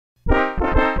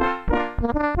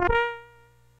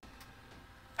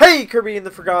Hey, Kirby in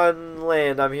the Forgotten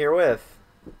Land. I'm here with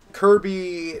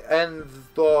Kirby and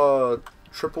the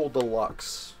Triple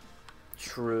Deluxe.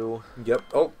 True. Yep.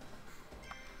 Oh,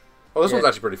 this one's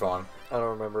actually pretty fun. I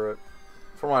don't remember it.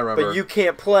 From what I remember. But you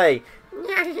can't play.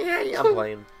 I'm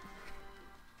playing.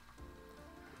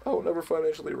 Oh, never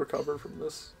financially recover from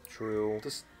this. True.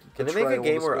 Can they make a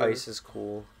game where ice is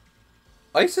cool?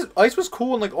 Ice was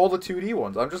cool in like all the 2D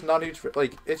ones. I'm just not a huge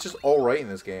like. It's just all right in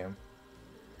this game.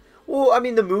 Well, I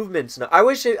mean the movement's not.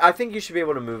 I think you should be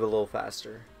able to move a little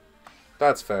faster.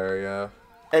 That's fair, yeah.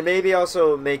 And maybe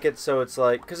also make it so it's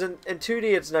like, because in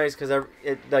 2D it's nice because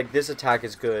like this attack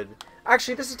is good.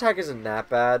 Actually, this attack isn't that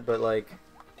bad, but like,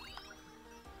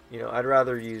 you know, I'd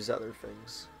rather use other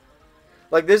things.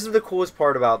 Like this is the coolest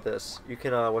part about this. You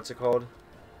can what's it called?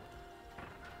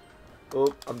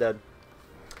 Oh, I'm dead.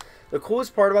 The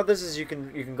coolest part about this is you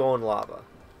can go in lava.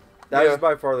 That is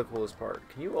by far the coolest part.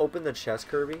 Can you open the chest,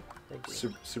 Kirby? Thank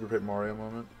you. Super Paper Mario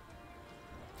moment.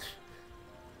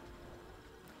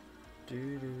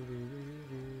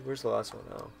 Where's the last one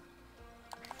now?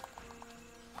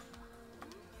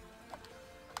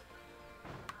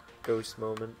 Ghost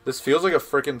moment. This feels like a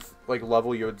freaking like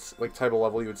level you would type of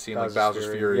level you would see in like Bowser's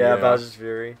Fury. Yeah, Bowser's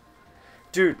Fury.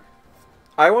 Dude,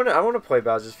 I wanna play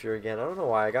Bowser's Fury again. I don't know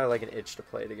why. I got like an itch to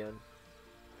play it again.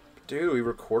 Dude, we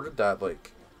recorded that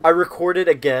like. I recorded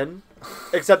again,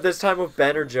 except this time with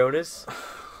Ben or Jonas.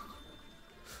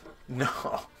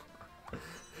 No.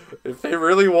 If they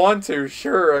really want to,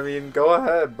 sure. I mean, go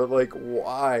ahead. But like,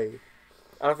 why?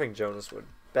 I don't think Jonas would.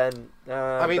 Ben.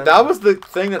 I mean, that was the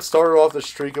thing that started off the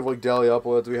streak of like daily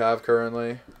uploads we have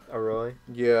currently. Oh really?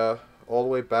 Yeah, all the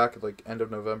way back at like end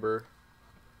of November.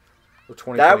 Of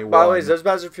 2021. That, by the way, those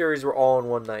Bowser Furies were all in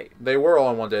one night. They were all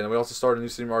in one day, and then we also started New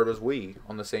Super Mario Bros. Wii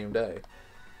on the same day.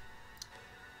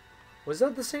 Was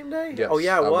that the same day? Yes. Oh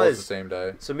yeah, it was the same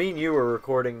day. So me and you were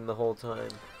recording the whole time.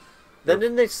 Then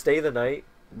didn't they stay the night?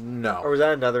 No. Or was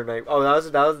that another night? Oh, that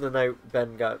was the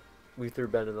night we threw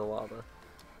Ben in the lava.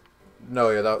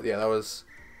 No, yeah, that was,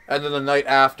 and then the night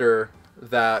after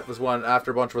that was when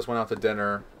after a bunch of us went out to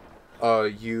dinner.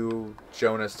 You,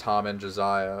 Jonas, Tom, and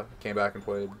Josiah came back and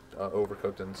played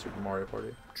Overcooked in Super Mario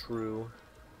Party. True.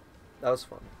 That was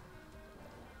fun.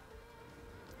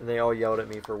 And they all yelled at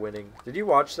me for winning. Did you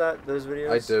watch those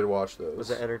videos? I did watch those. Was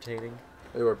it entertaining?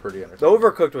 They were pretty entertaining. The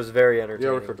Overcooked was very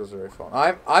entertaining. The Overcooked was very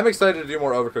fun. I'm excited to do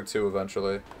more Overcooked 2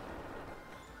 eventually.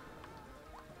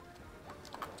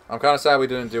 I'm kind of sad we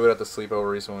didn't do it at the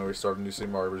sleepover recently when we started New Super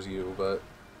Mario Bros. U, but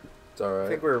it's alright. I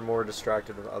think we were more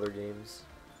distracted with other games.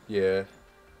 Yeah.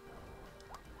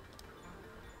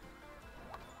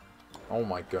 Oh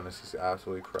my goodness, he's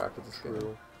absolutely cracked at this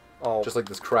game. Oh. Just like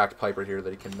this cracked pipe right here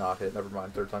that he cannot hit. Never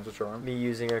mind, third time's a charm. Me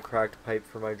using a cracked pipe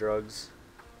for my drugs.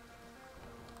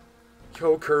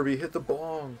 Yo, Kirby, hit the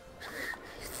bong.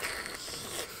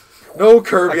 No,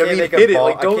 Kirby, I mean hit it.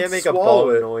 Like, don't I can't make a swallow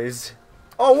bong it. noise.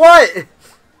 Oh, what?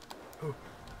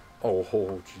 Oh,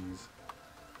 jeez.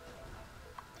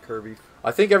 Kirby.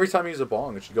 I think every time you use a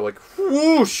bong, it should go like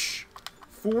whoosh,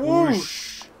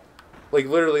 whoosh, like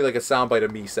literally like a soundbite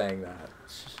of me saying that.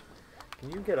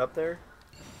 Can you get up there?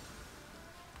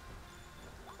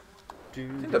 I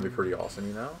think that'd be pretty awesome,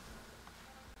 you know?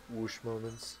 Whoosh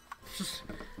moments.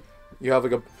 You have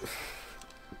like a.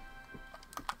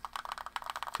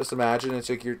 Just imagine it's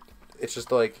like it's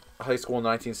just like high school in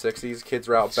 1960s. Kids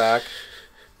are out back.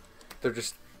 They're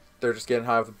just getting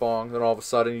high with a bong. Then all of a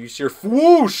sudden you hear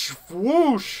whoosh,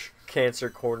 whoosh. Cancer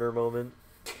corner moment.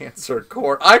 Cancer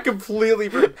corner. I completely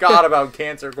forgot about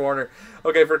Cancer corner.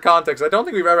 Okay, for context, I don't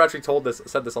think we've ever actually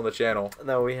said this on the channel.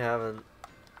 No, we haven't.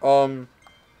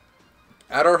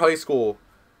 At our high school.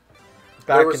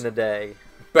 Back in the day.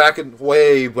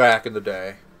 Way back in the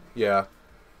day. Yeah.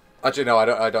 Actually, no,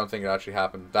 I don't think it actually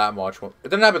happened that much. It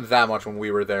didn't happen that much when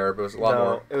we were there, but it was a lot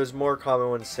more. It was more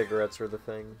common when cigarettes were the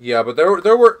thing. Yeah, but I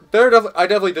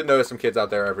definitely did notice some kids out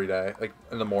there every day, like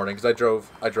in the morning, because I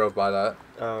drove by that.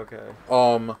 Oh, okay.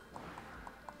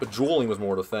 But juuling was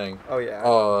more the thing. Oh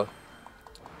yeah.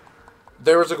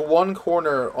 There was like one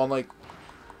corner on like.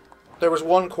 There was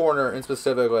one corner in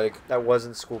specific, like... That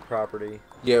wasn't school property.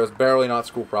 Yeah, it was barely not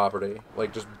school property.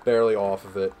 Like, just barely off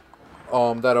of it.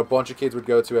 That a bunch of kids would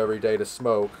go to every day to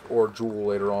smoke or juul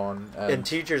later on. And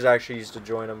teachers actually used to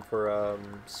join them for,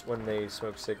 when they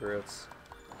smoked cigarettes.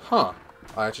 Huh.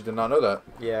 I actually did not know that.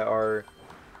 Yeah,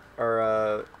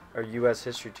 our U.S.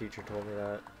 history teacher told me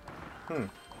that. I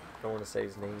don't want to say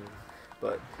his name.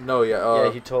 But no, yeah.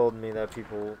 Yeah, he told me that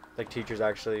people, like teachers,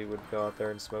 actually would go out there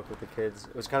and smoke with the kids.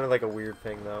 It was kind of like a weird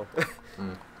thing, though.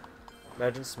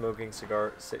 Imagine smoking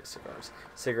cigarettes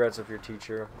with your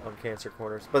teacher on cancer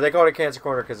corners. But they call it a cancer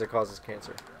corner because it causes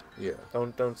cancer. Yeah.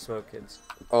 Don't smoke, kids.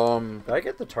 Did I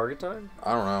get the target time?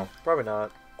 I don't know. Probably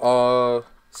not.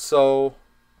 So.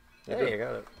 Hey, I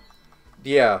got it.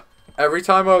 Yeah. Every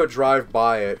time I would drive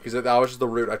by it, because that was just the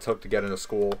route I took to get into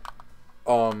school.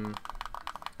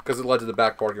 Because it led to the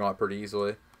back parking lot pretty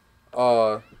easily.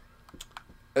 The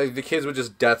kids would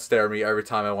just death stare at me every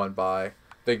time I went by.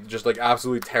 They just like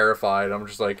absolutely terrified. I'm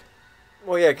just like.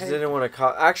 Well, yeah, because they didn't want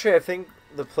to. Actually, I think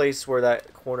the place where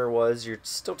that corner was, you're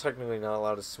still technically not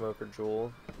allowed to smoke or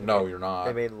juul. No, you're not.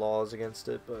 They made laws against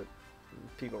it, but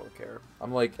people don't care.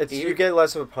 I'm like, you get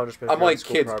less of a punishment. I'm like,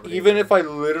 kids, even if I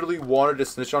literally wanted to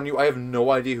snitch on you, I have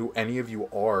no idea who any of you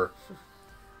are.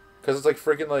 Because it's like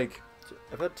freaking like.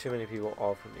 I've had too many people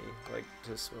offer me like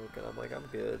to smoke, and I'm like, I'm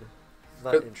good. I'm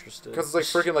not interested. Because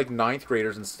it's like freaking like 9th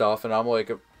graders and stuff, and I'm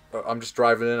like, I'm just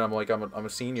driving in. I'm like, I'm a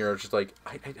senior. It's just like,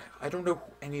 I don't know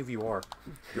who any of you are.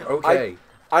 You're okay.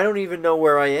 I don't even know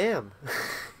where I am.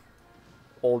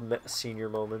 Old senior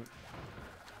moment.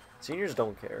 Seniors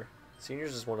don't care.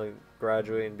 Seniors just want to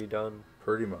graduate and be done.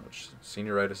 Pretty much.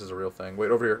 Senioritis is a real thing.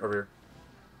 Wait, over here, over here.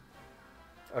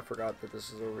 I forgot that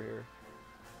this is over here.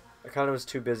 I kind of was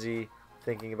too busy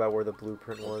thinking about where the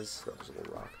blueprint was. That was a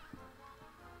Little Rock.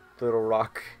 Little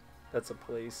Rock. That's a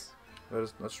place.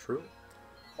 That's true.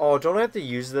 Oh, don't I have to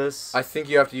use this? I think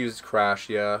you have to use Crash,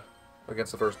 yeah,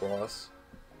 against the first boss.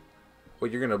 Well,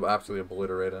 you're gonna absolutely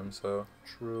obliterate him, so.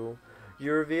 True.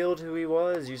 You revealed who he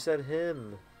was. You said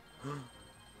him.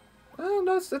 Oh,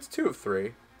 no, that's 2 of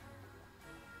 3.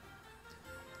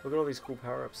 Look at all these cool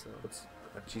power-ups, though.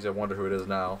 Jeez, I wonder who it is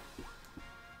now.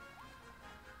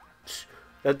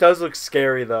 That does look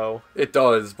scary, though. It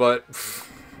does, but.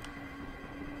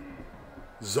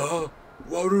 Za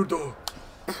Warudo.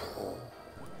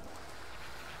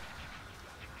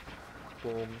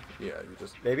 Boom. Yeah, you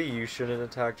just. Maybe you shouldn't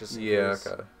attack just in Yeah, case.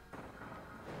 okay.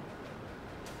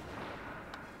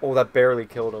 Oh, that barely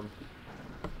killed him.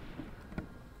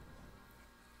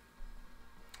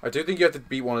 I do think you have to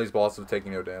beat one of these bosses with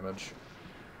taking no damage.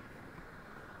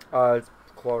 It's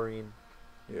chlorine.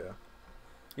 Yeah.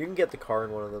 You can get the car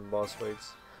in one of them boss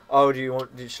fights. Oh,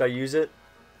 should I use it?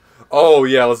 Oh,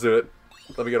 yeah, let's do it.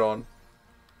 Let me get on.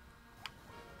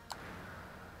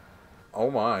 Oh,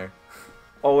 my.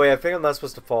 Oh, wait, I think I'm not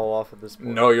supposed to fall off at this point.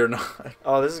 No, you're not.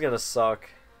 Oh, this is gonna suck.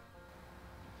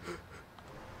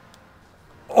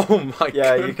 Oh, my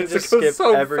yeah, goodness. You can just it goes skip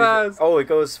so everything. fast. Oh, it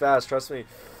goes fast, trust me.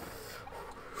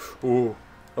 Ooh.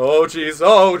 Oh, jeez.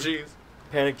 Oh, jeez.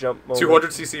 Panic jump moment.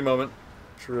 200cc moment.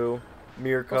 True.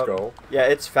 Mirror cup. Let's go. Yeah,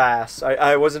 it's fast.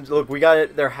 I wasn't... Look, we got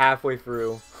it there halfway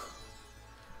through.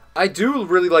 I do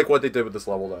really like what they did with this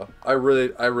level, though. I really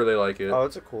like it. Oh,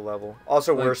 it's a cool level.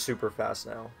 Also, like, we're super fast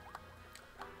now.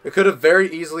 It could have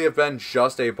very easily have been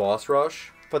just a boss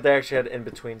rush. But they actually had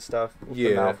in-between stuff with the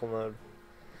Yeah. mouthful mode.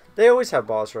 They always have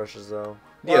boss rushes, though.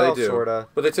 Yeah, Well, they do. Sorta.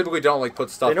 But they typically don't like put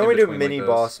stuff. They normally in do between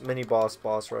like mini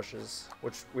boss rushes,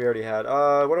 which we already had.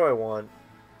 What do I want?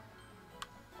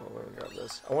 Oh, let me grab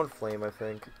this. I want flame, I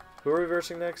think. Who are we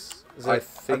versing next? I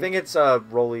think it's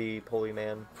Roly Poly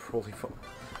Man.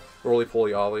 Roly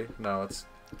Poly Ollie. No, it's.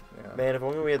 Yeah. Man, if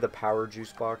only we had the power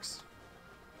juice box.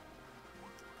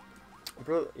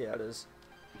 Yeah, it is.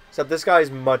 Except this guy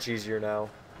is much easier now.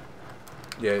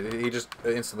 Yeah, he just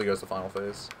instantly goes to final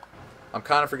phase. I'm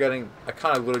kind of forgetting. I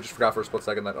kind of literally just forgot for a split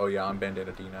second that, oh yeah, I'm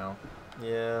Bandana D now.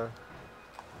 Yeah.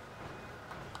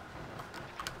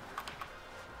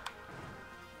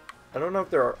 I don't know if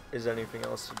there is anything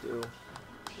else to do.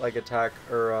 Like attack,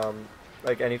 or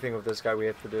like anything with this guy we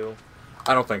have to do.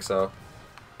 I don't think so.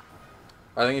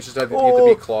 I think it's just you have to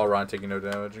beat Claw Ryan taking no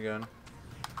damage again.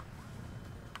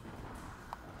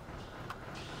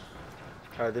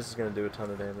 Alright, this is going to do a ton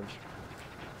of damage.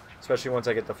 Especially once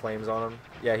I get the flames on him.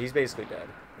 Yeah, he's basically dead.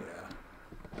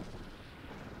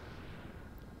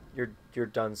 Yeah. You're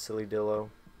done, silly Dillo.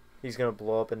 He's going to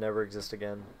blow up and never exist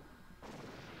again.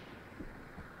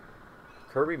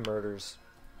 Kirby murders.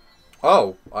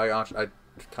 Oh, I kind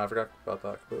of forgot about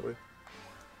that completely.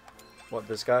 What,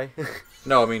 this guy?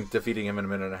 No, I mean defeating him in a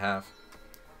minute and a half.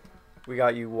 We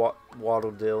got you,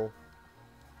 Waddle Dill.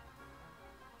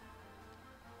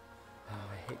 Oh,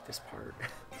 I hate this part.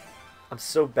 I'm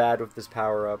so bad with this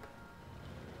power-up.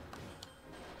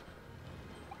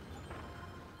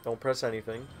 Don't press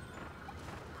anything.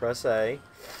 Press A.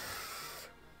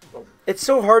 It's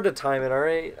so hard to time it,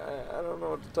 alright? I don't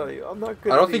know what to tell you. I'm not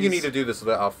good I at don't think you these. need to do this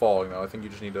without falling, though. I think you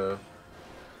just need to...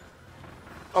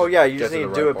 Oh, yeah, you just get need to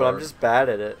to the do right it, but I'm part. just bad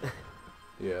at it.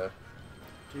 Yeah.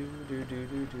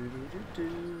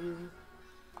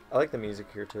 I like the music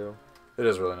here, too. It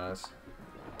is really nice.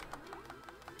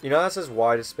 You know that says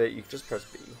Y to spit. You can just press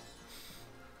B.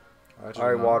 All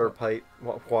right, water pipe.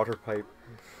 Water pipe.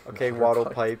 Okay, waddle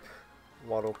pipe.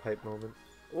 Waddle pipe moment.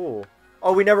 Ooh.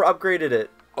 Oh, we never upgraded it.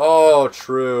 Oh,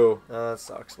 true. That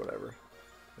sucks. Whatever.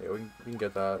 Yeah, we can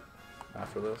get that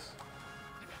after this.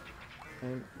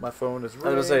 And my phone is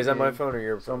ringing. I was gonna say, is that my phone or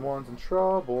your phone? Someone's in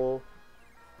trouble.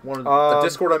 The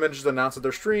Discord I'm in just announced that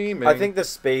they're streaming. I think the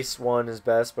space one is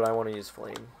best, but I want to use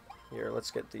flame. Here, let's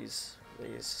get these.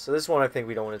 So this one, I think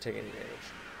we don't want to take any damage.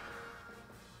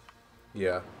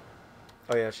 Yeah.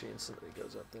 Oh yeah, she instantly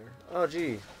goes up there. Oh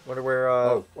gee, wonder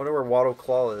where Waddle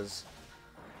Claw is.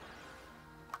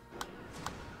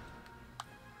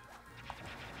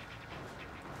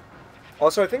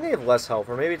 Also, I think they have less health,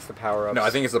 or maybe it's the power-ups. No, I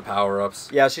think it's the power-ups.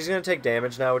 Yeah, she's gonna take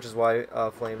damage now, which is why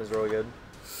Flame is really good.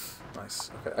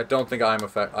 Nice. Okay, I don't think I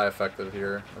affected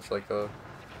here. It's like the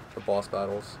boss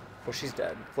battles. Well, she's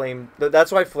dead. Flame.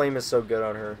 That's why Flame is so good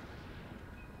on her.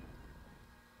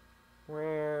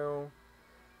 Wow.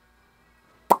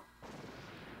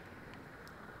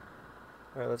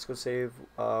 Alright, let's go save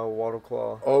Waddle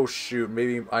Claw. Oh shoot,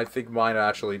 maybe I think mine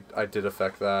actually I did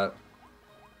affect that.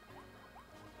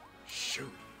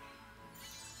 Shoot.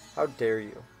 How dare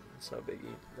you? It's no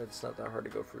biggie. It's not that hard to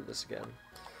go through this again.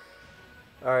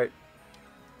 Alright.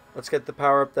 Let's get the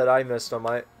power up that I missed on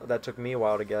my that took me a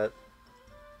while to get.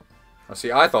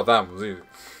 See, I thought that was easy.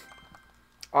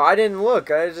 Oh, I didn't look.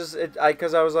 Cause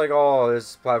I was like, oh,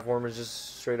 this platform is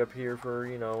just straight up here for,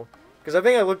 you know. Because I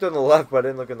think I looked on the left, but I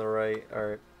didn't look on the right.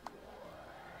 Alright.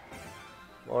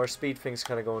 Well, our speed thing's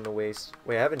kind of going to waste.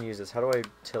 Wait, I haven't used this. How do I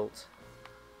tilt?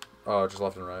 Oh, just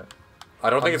left and right. I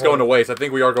don't think it's going to waste. I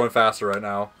think we are going faster right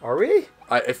now. Are we?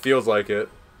 It feels like it.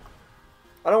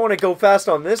 I don't want to go fast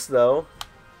on this, though.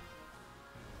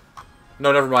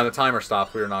 No, never mind. The timer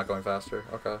stopped. We are not going faster.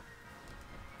 Okay.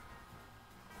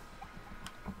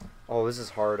 Oh, this is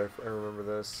hard. I remember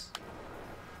this.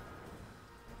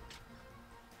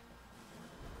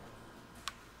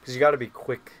 Because you got to be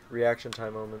quick. Reaction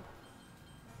time moment.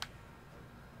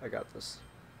 I got this.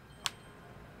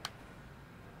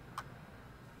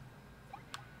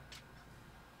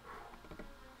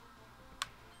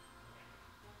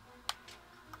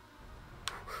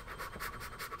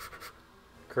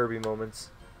 Kirby moments.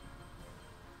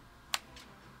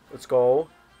 Let's go.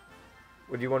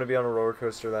 Would you want to be on a roller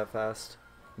coaster that fast?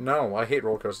 No, I hate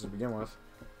roller coasters to begin with.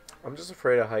 I'm just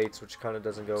afraid of heights, which kind of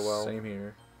doesn't go well. Same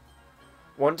here.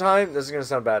 One time, this is going to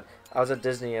sound bad, I was at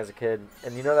Disney as a kid,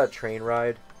 and you know that train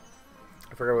ride?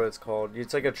 I forget what it's called.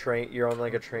 It's like a train, you're on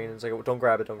like a train, and it's like, don't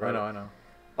grab it, don't grab it. I know.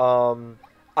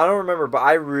 I don't remember, but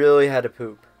I really had to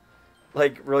poop.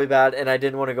 Like, really bad, and I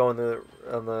didn't want to go on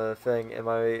the thing, and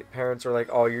my parents were like,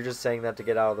 oh, you're just saying that to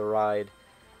get out of the ride.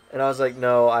 And I was like,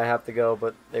 no, I have to go,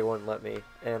 but they wouldn't let me.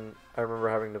 And I remember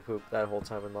having to poop that whole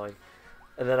time in line.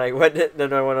 And then I went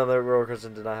on the roller coaster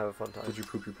and did not have a fun time. Did you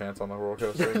poop your pants on the roller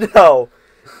coaster? No.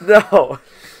 No.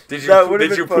 Did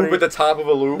you poop at the top of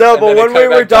a loop? No, but when we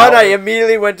were done, I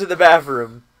immediately went to the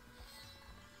bathroom.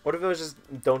 What if it was just,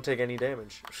 don't take any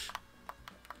damage?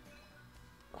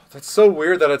 That's so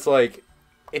weird that it's like,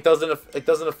 it doesn't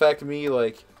affect me,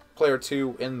 like, player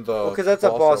 2 in the because that's a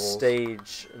boss levels.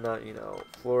 stage, not, you know,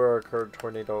 Flora occurred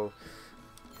tornado,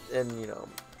 and, you know,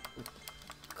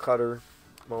 cutter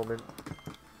moment,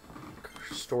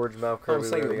 storage mouth Kirby.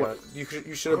 I'm saying,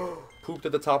 you should have pooped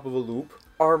at the top of a loop.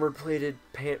 Armor plated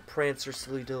Prancer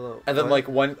Silly Dillo. And then like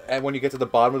when you get to the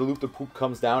bottom of the loop, the poop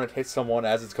comes down and hits someone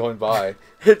as it's going by.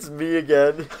 It's me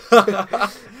again.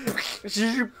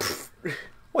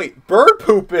 Wait, bird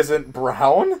poop isn't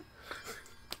brown?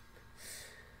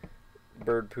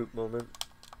 Bird poop moment.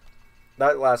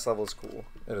 That last level is cool.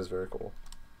 It is very cool.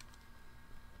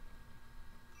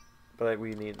 But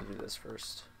we need to do this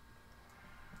first.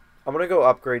 I'm gonna go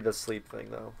upgrade the sleep thing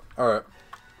though. Alright.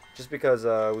 Just because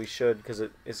we should, because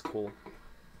it is cool.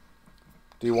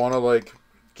 Do you want to like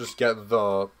just get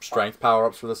the strength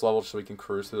power-ups for this level so we can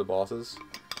cruise through the bosses?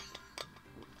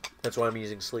 That's why I'm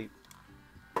using sleep.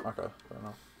 Okay, fair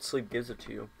enough. Sleep gives it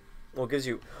to you. Well, it gives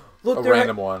you... Look, a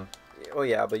random one. Oh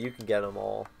yeah, but you can get them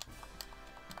all.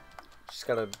 Just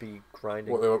gotta be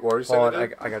grinding. What are you saying? Hold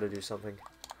on, I gotta do something.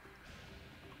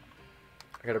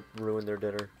 I gotta ruin their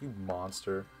dinner. You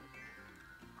monster.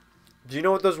 Do you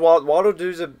know what those Waddle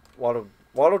Dees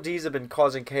have been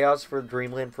causing chaos for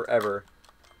Dreamland forever?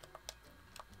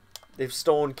 They've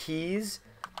stolen keys.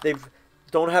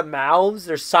 Don't have mouths.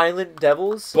 They're silent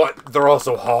devils. But they're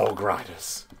also hog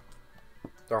riders.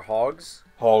 They're hogs?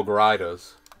 Hog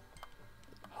riders.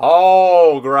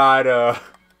 Hog rider.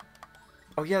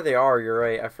 Oh yeah, they are. You're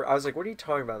right. I was like, what are you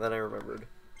talking about? Then I remembered.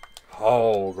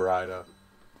 Hog rider.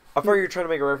 I thought you were trying to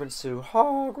make a reference to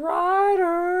Hog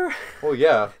Rider. Well,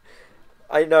 yeah.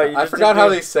 I know. I forgot how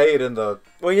they say it in the...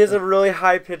 Well, he has a really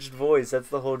high-pitched voice. That's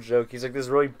the whole joke. He's like this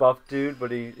really buff dude,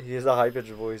 but he has a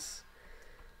high-pitched voice.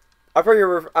 I thought you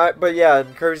were... but yeah,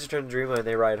 in Kirby's Return to Dreamland,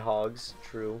 they ride hogs.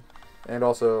 True. And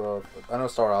also, I know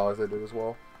Star Allies they do as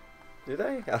well. Do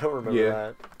they? I don't remember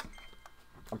that.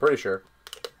 I'm pretty sure.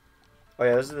 Oh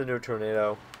yeah, this is the new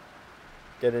tornado.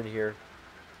 Get in here.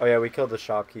 Oh yeah, we killed the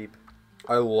shopkeep.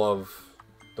 I love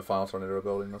the final tornado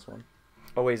building this one.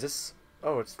 Oh wait, is this...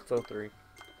 Oh, it's still 3.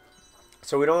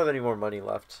 So we don't have any more money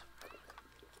left.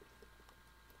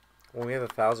 When we have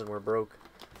 1,000, we're broke.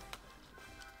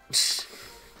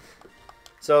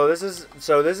 So this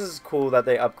is cool that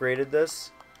they upgraded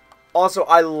this. Also,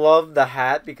 I love the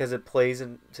hat because it plays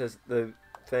into the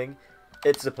thing.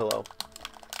 It's a pillow.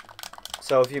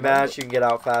 So if you mash, you can get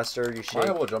out faster. You shake. Am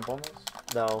I able to jump on this?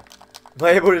 No. Am I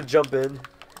able to jump in?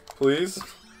 Please.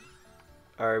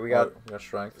 All right, we got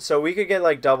strength. So we could get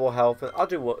like double health. I'll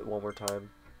do one more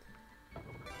time.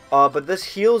 But this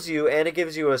heals you and it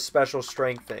gives you a special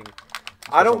strength thing.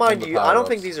 I don't mind you. I don't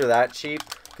think these are that cheap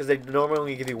because they normally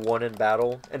only give you 1 in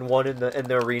battle and 1 in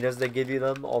the arenas. They give you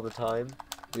them all the time.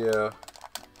 Yeah.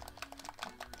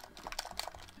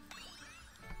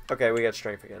 Okay, we got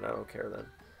strength again. I don't care then.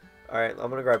 All right, I'm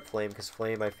gonna grab flame because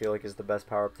flame I feel like is the best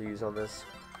power up to use on this.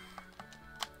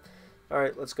 All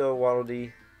right, let's go Waddle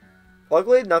Dee.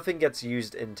 Luckily, nothing gets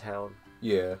used in town.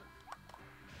 Yeah.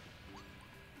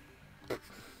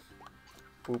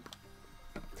 Boop.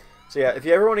 So yeah, if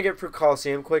you ever want to get through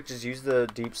Coliseum quick, just use the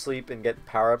deep sleep and get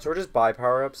power-ups, or just buy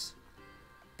power-ups.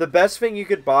 The best thing you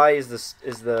could buy is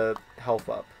the health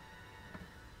up.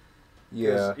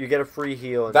 Yeah. You get a free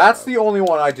heal. And that's stuff. the only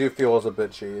one I do feel is a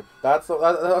bit cheap. That's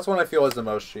one I feel is the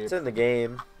most cheap. It's in the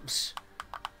game. If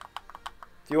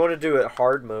you want to do it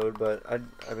hard mode, but I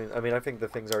mean I think the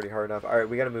thing's already hard enough. All right,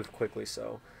 we got to move quickly,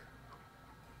 so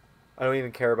I don't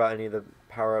even care about any of the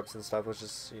power-ups and stuff. Let's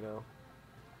just, you know.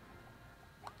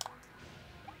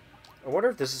 I wonder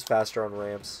if this is faster on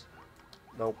ramps.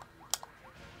 Nope.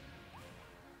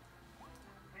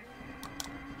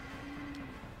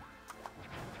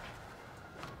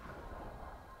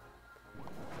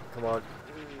 Come on.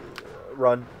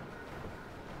 Run.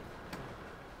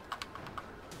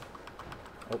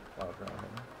 Oh,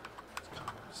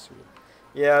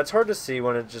 yeah, it's hard to see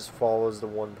when it just follows the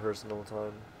one person all the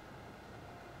time.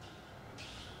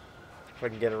 If I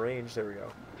can get in range, there we go.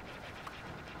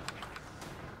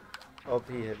 Oh,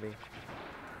 he hit me.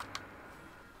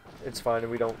 It's fine,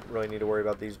 and we don't really need to worry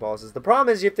about these bosses. The problem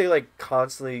is you have to, like,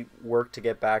 constantly work to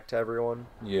get back to everyone.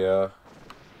 Yeah.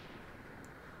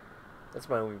 That's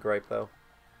my only gripe, though.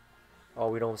 Oh,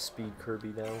 we don't speed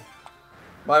Kirby now.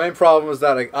 My main problem was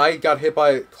that I got hit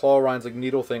by Claw Ryan's like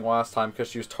needle thing last time because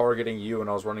she was targeting you and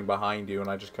I was running behind you and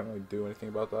I just couldn't really do anything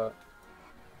about that.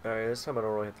 Alright, this time I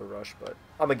don't really have to rush, but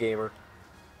I'm a gamer.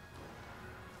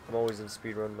 I'm always in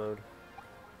speedrun mode.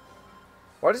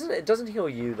 Why doesn't it doesn't heal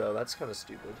you though? That's kind of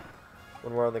stupid.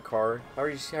 When we're on the car, how are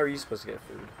you supposed to get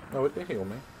food? No, it did heal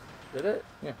me. Did it?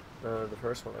 Yeah. The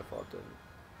first one I fought didn't.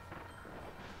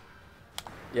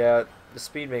 Yeah, the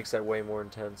speed makes that way more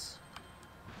intense.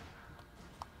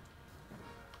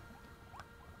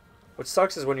 What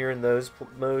sucks is when you're in those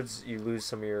modes, you lose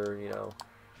some of your, you know.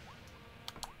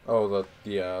 Oh,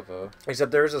 the.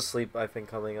 Except there's a sleep, I think,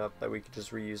 coming up that we could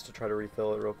just reuse to try to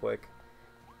refill it real quick.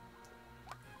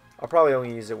 I'll probably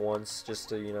only use it once, just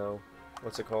to, you know,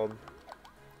 what's it called?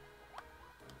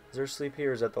 Is there a sleep here,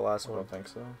 or is that the last one? I don't think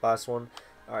so. Last one?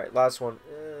 Alright, last one.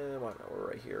 Why not? We're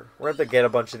right here. We're going to have to get a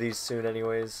bunch of these soon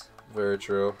anyways. Very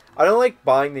true. I don't like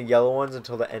buying the yellow ones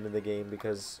until the end of the game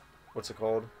because, what's it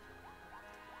called?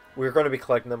 We're going to be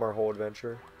collecting them our whole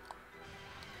adventure.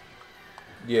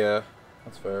 Yeah,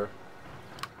 that's fair.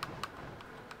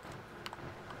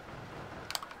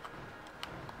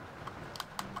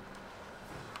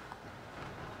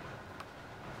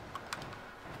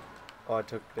 Oh, I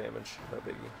took damage. No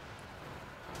biggie.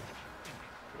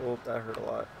 Well, that hurt a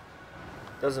lot.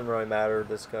 Doesn't really matter,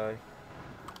 this guy.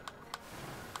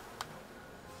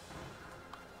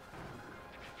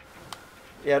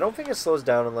 Yeah, I don't think it slows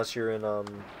down unless you're in,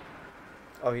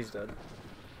 Oh, he's dead.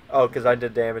 Oh, because I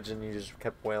did damage and you just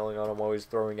kept wailing on him while he's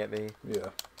throwing at me. Yeah.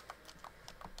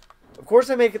 Of course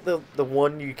I make it the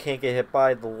one you can't get hit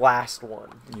by, the last one.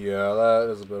 Yeah, that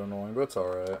is a bit annoying, but it's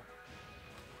alright.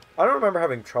 I don't remember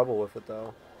having trouble with it,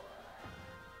 though.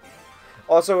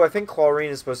 Also, I think Clawreen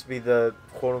is supposed to be the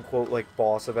quote-unquote, like,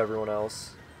 boss of everyone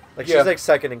else. Like, yeah. She's, like,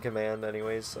 second in command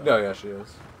anyways, so. No, yeah, she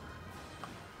is.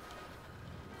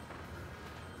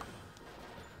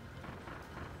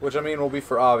 Which, I mean, will be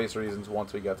for obvious reasons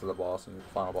once we get to the boss and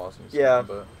final boss. And Yeah.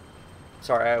 but...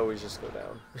 Sorry, I always just go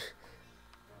down.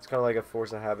 It's kind of like a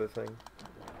force of habit thing.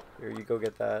 Here, you go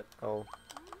get that. Oh.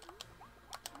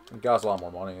 It got us a lot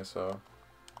more money, so...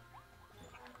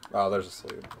 Oh, there's a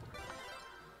sleep.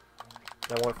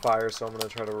 I want fire, so I'm going to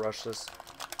try to rush this.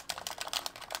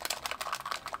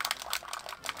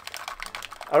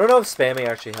 I don't know if spamming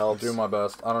actually helps. I'm doing my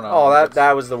best. I don't know. Oh,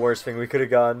 that was the worst thing we could have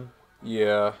gotten.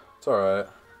 Yeah, it's alright.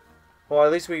 Well,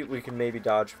 at least we can maybe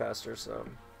dodge faster, so...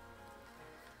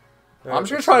 I'm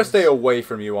just gonna try to stay away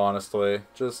from you, honestly.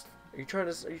 Just... You're trying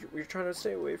to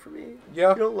stay away from me? Yeah.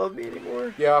 You don't love me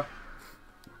anymore? Yeah.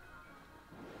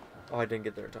 Oh, I didn't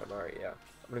get there in time. Alright, yeah.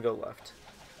 I'm gonna go left.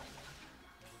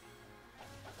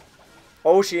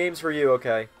 Oh, she aims for you.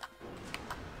 Okay.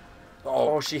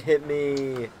 Oh, she hit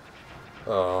me.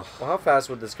 Oh. Well, how fast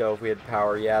would this go if we had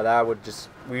power? Yeah, that would just...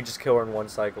 We'd just kill her in one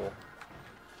cycle.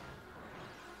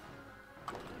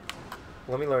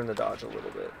 Let me learn the dodge a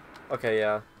little bit. Okay,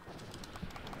 yeah.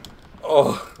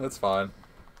 Oh, that's fine.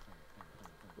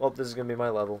 Well, this is gonna be my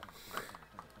level.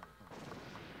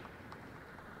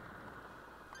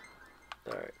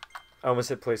 Alright. I almost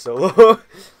hit play solo.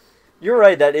 You're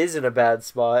right, that is in a bad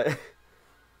spot.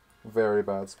 Very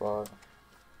bad spot.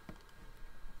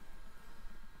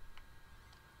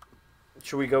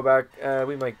 Should we go back?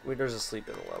 We might. There's a sleep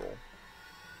in the level.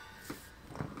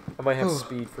 I might have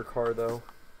speed for car though.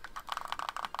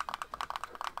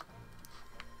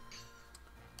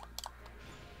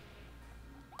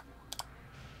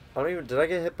 I don't even. Did I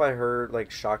get hit by her like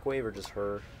shockwave or just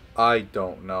her? I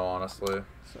don't know, honestly.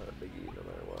 It's not a biggie no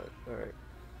matter what. All right.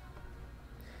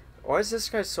 Why is this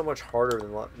guy so much harder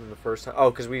than the first time? Oh,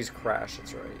 because we used crash.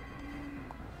 That's right.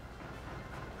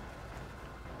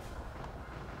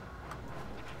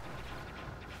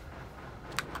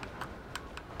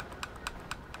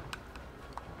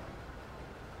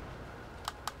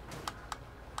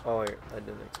 Oh, I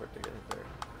didn't expect to get hit there.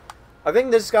 I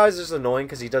think this guy's just annoying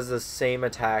because he does the same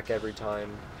attack every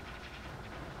time.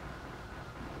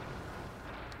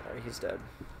 Alright, he's dead.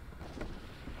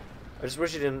 I just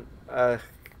wish he didn't...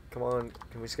 come on,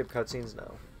 can we skip cutscenes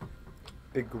now?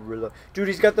 Big gorilla. Dude,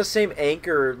 he's got the same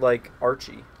anchor like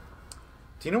Archie.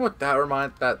 Do you know what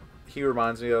he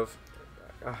reminds me of?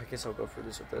 I guess I'll go for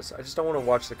this with this. I just don't want to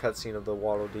watch the cutscene of the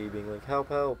Waddle Dee being like, help,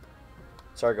 help.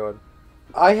 Sorry, go ahead.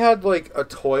 I had, like, a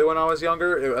toy when I was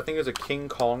younger. I think it was a King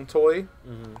Kong toy.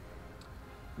 Mm-hmm.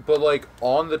 But, like,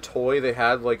 on the toy, they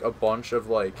had, like, a bunch of,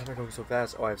 like... Why am I going so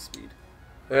fast? Oh, I have speed.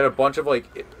 They had a bunch of, like...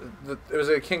 It was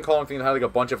a King Kong thing that had, like, a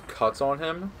bunch of cuts on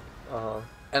him. Uh-huh.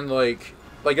 And, like,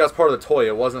 that's part of the toy.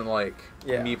 It wasn't, like,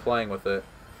 yeah. me playing with it.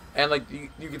 And, like,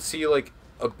 you could see, like,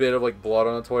 a bit of, like, blood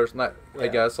on the toy or something, I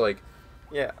guess, like...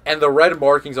 Yeah. And the red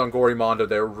markings on Gory Mondo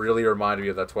there really reminded me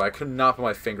of that toy. I could not put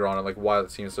my finger on it, like, why it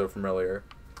seems so familiar.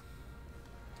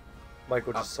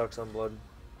 Michael just sucks on blood.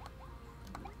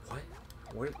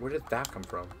 What? Where did that come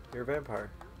from? You're a vampire.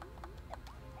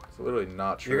 It's literally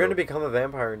not true. You're going to become a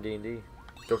vampire in D&D.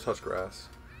 Go touch grass.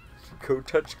 Go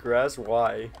touch grass?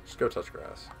 Why? Just go touch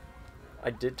grass. I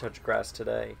did touch grass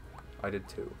today. I did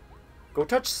too. Go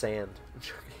touch sand.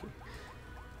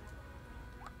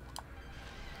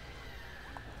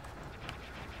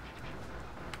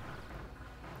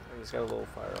 He's got a little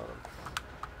fire on him.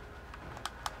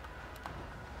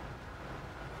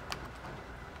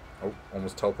 Oh,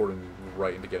 almost teleporting me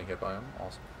right into getting hit by him.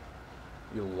 Awesome.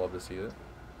 You'll love to see it.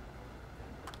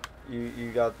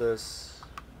 You got this.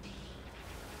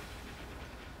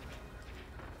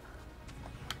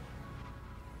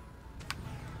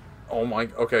 Oh my...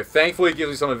 Okay, thankfully it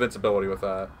gives me some invincibility with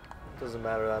that. Doesn't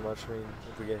matter that much, I mean,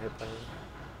 if we get hit by him.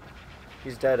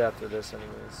 He's dead after this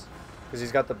anyways. Because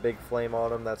he's got the big flame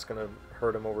on him that's going to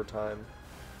hurt him over time.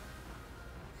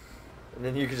 And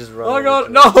then you can just run. Oh my god,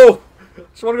 no!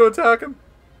 Just want to go attack him.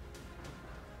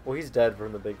 Well, he's dead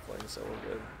from the big flame, so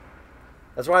we're good.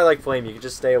 That's why I like flame. You can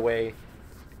just stay away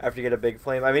after you get a big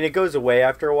flame. I mean, it goes away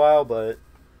after a while, but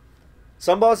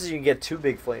some bosses you can get 2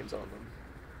 big flames on them.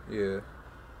 Yeah.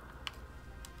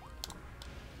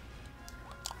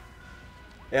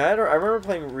 Yeah, I remember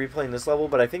replaying this level,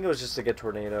 but I think it was just to get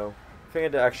Tornado. I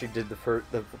think I actually did the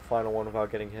final one without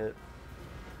getting hit.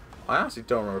 I honestly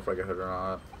don't remember if I got hit or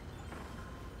not.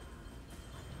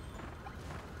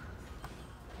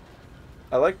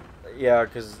 I like, yeah,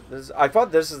 because I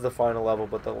thought this is the final level,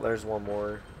 but there's one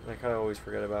more. I kind of always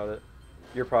forget about it.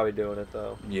 You're probably doing it,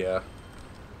 though. Yeah.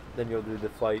 Then you'll do the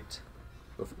fight.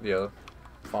 Yeah,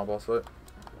 final boss fight.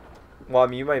 Well, I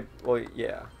mean, you might, well,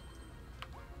 yeah.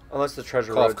 Unless the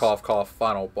treasure roads... Cough, cough,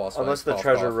 final boss fight. Unless the cough,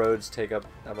 treasure cough. roads take up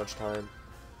that much time.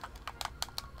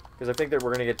 Because I think that we're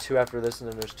going to get 2 after this,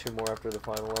 and then there's 2 more after the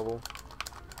final level.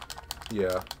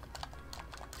 Yeah.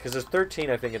 Because there's 13,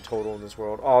 I think, in total in this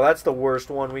world. Oh, that's the worst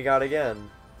one we got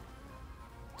again.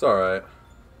 It's alright.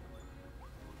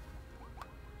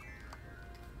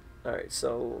 Alright,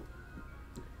 so...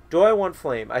 Do I want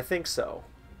Flame? I think so.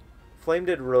 Flame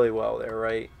did really well there,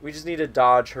 right? We just need to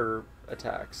dodge her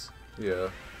attacks. Yeah.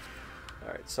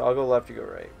 Alright, so I'll go left, you go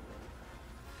right.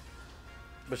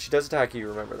 But she does attack you,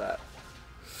 remember that.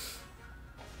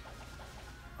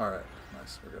 Alright,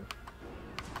 nice, we're good.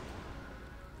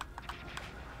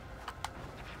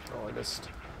 Oh, I missed.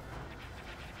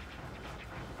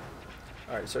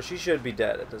 Alright, so she should be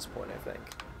dead at this point, I think.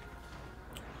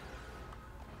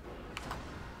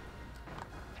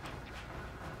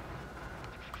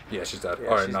 Yeah, she's dead. Yeah,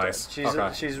 Alright, she's nice.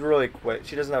 Dead. She's, she's really quick.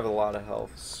 She doesn't have a lot of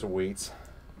health. Sweet.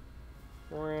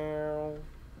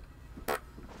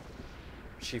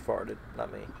 She farted,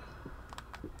 not me.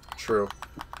 True.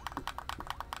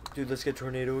 Dude, let's get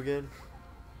Tornado again.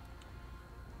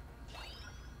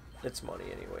 It's money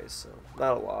anyways, so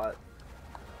not a lot.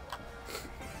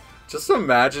 Just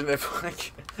imagine if,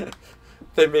 like,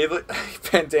 they made, like,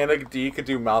 Bandana D could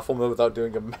do mouthful mode without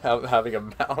doing having a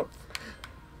mouth.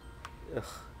 Ugh.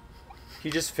 He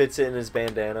just fits it in his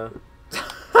bandana.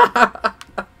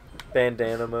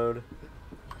 Bandana mode.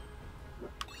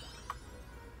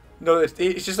 No,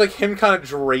 it's just like him kind of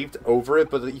draped over it,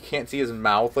 but you can't see his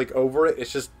mouth like over it.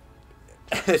 It's just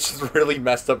really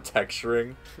messed up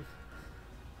texturing.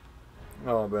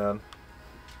 Oh man.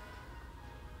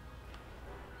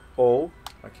 Oh.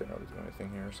 I can't really do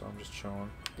anything here, so I'm just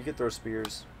chilling. You can throw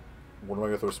spears. What am I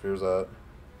gonna throw spears at?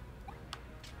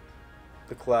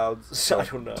 The clouds. I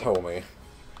don't know. Tell me.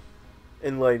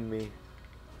 Enlighten me.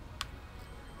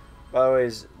 By the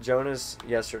way, Jonas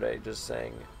yesterday just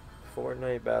sang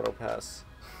Fortnite Battle Pass,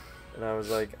 and I was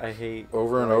like, I hate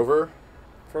over and over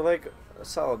for like a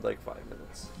solid like 5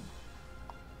 minutes,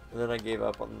 and then I gave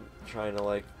up on trying to,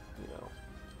 like, you know,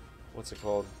 what's it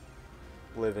called,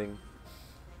 living.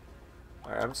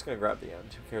 All right, I'm just gonna grab the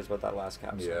end. Who cares about that last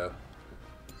capsule? Yeah.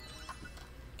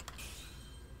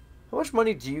 How much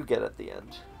money do you get at the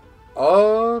end?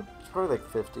 It's probably like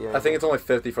 50. I think it's only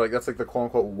 50 for, like, that's like the quote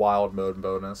unquote wild mode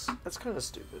bonus. That's kind of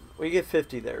stupid. Well, you get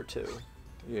 50 there too.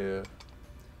 Yeah.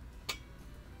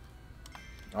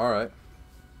 Alright.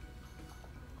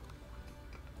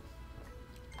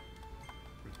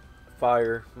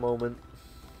 Fire moment.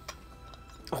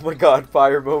 Oh my god,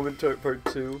 fire moment part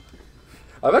 2.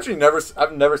 I've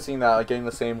never seen that, like, getting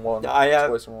the same one. I have.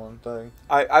 Choice one thing.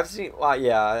 I've seen. Well,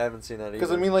 yeah, I haven't seen that either.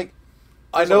 Because I mean, like,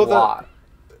 There's I know a lot.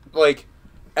 that, like,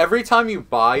 every time you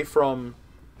buy from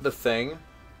the thing,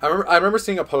 I remember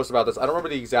seeing a post about this. I don't remember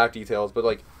the exact details, but,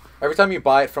 like, every time you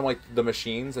buy it from, like, the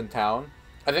machines in town,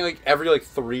 I think, like, every, like,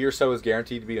 3 or so is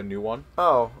guaranteed to be a new one.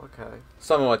 Oh, okay.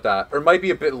 Something like that. Or it might be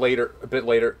a bit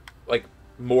later, like,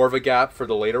 more of a gap for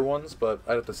the later ones, but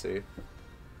I'd have to see.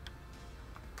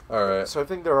 Alright. So I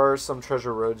think there are some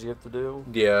treasure roads you have to do.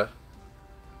 Yeah.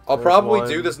 I'll probably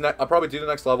do the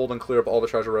next level, then clear up all the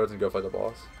treasure roads and go fight the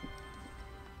boss.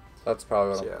 That's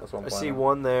probably what, that's what I'm planning. I see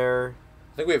one there.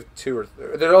 I think we have 2 or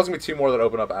 3. There's also going to be 2 more that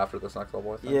open up after this next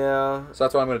level, I think. Yeah. So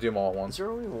that's why I'm going to do them all at once. Is there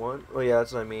only one? Well, yeah,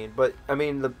 that's what I mean. But, I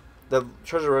mean, the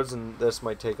treasure roads in this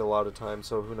might take a lot of time,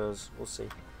 so who knows? We'll see.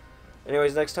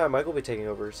 Anyways, next time, Mike will be taking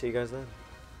over. See you guys then.